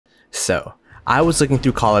So, I was looking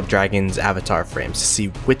through Call of Dragon's avatar frames to see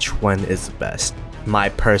which one is the best. My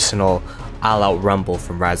personal all-out rumble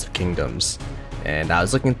from Rise of Kingdoms. And I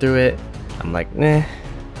was looking through it, I'm like, nah,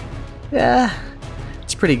 yeah,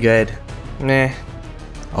 it's pretty good, nah.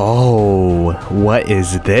 Oh, what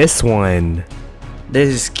is this one? This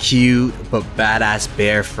is cute but badass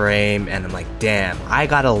bear frame, and I'm like, damn, I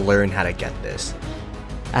gotta learn how to get this.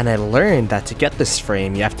 And I learned that to get this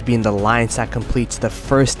frame, you have to be in the alliance that completes the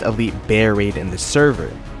first elite bear raid in the server.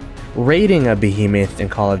 Raiding a behemoth in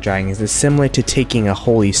Call of Dragons is similar to taking a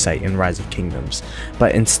holy site in Rise of Kingdoms,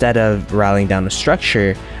 but instead of rallying down a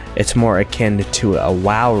structure, it's more akin to a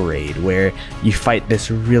WoW raid where you fight this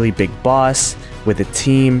really big boss with a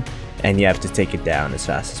team and you have to take it down as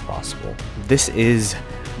fast as possible. This is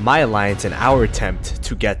my alliance and our attempt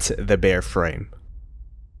to get the bear frame.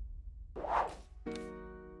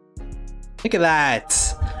 Look at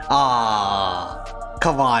that! Ah,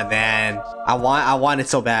 come on, man! I want it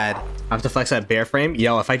so bad. I have to flex that bear frame.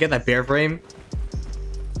 Yo, if I get that bear frame,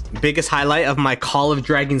 biggest highlight of my Call of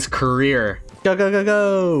Dragons career. Go go go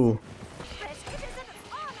go!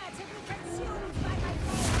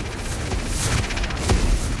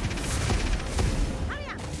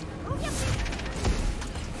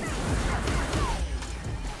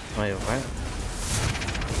 Wait, what?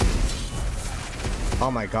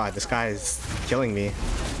 Oh my god, this guy is killing me.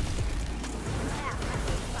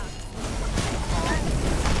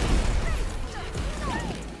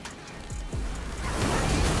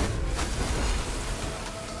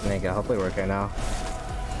 Make it hopefully work right now.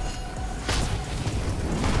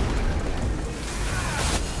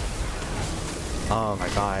 Oh my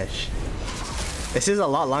gosh. This is a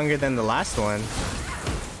lot longer than the last one.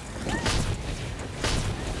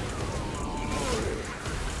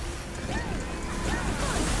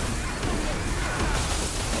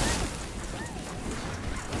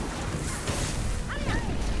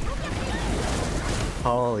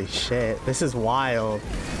 Holy shit, this is wild.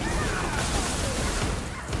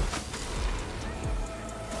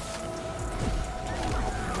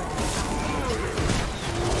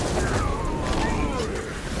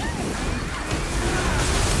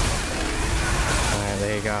 Alright,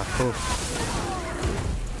 there you go. Oof.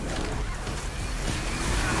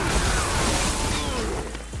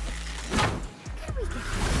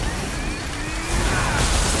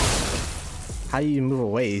 How do you move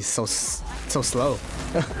away? He's so slow.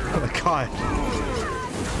 Oh my god.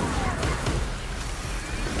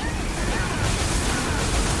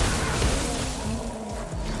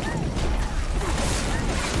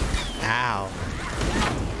 Ow.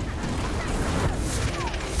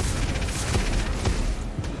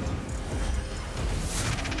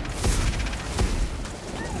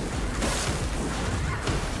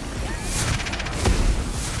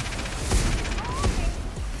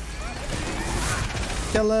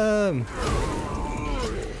 Kill him!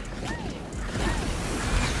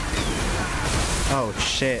 Oh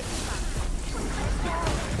shit.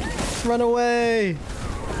 Run away!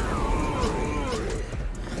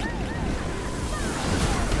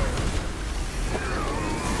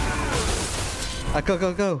 Go,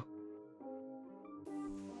 go, go!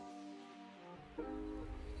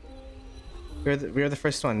 We're the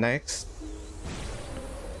first one. Next.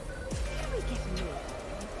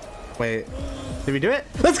 Wait. Did we do it?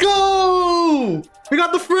 Let's go! We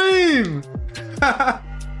got the frame!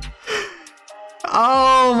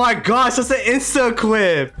 Oh my gosh, that's an insta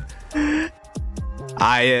equip! Yeah.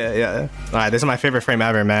 Alright, this is my favorite frame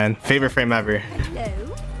ever, man. Favorite frame ever.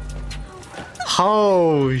 Hello?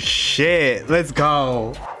 Oh shit, let's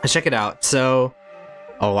go. Let's check it out. So,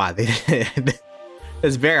 oh wow,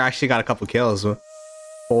 this bear actually got a couple kills.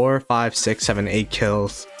 4, 5, 6, 7, 8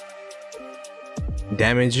 kills.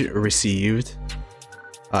 Damage received.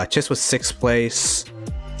 Chist was 6th place.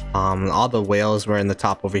 All the whales were in the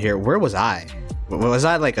top over here. Where was I? Was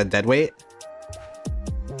I like a dead weight?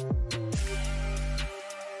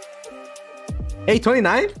 Hey,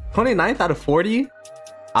 29th? 29th out of 40?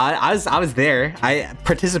 I was there. I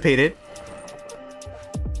participated.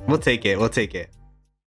 We'll take it. We'll take it.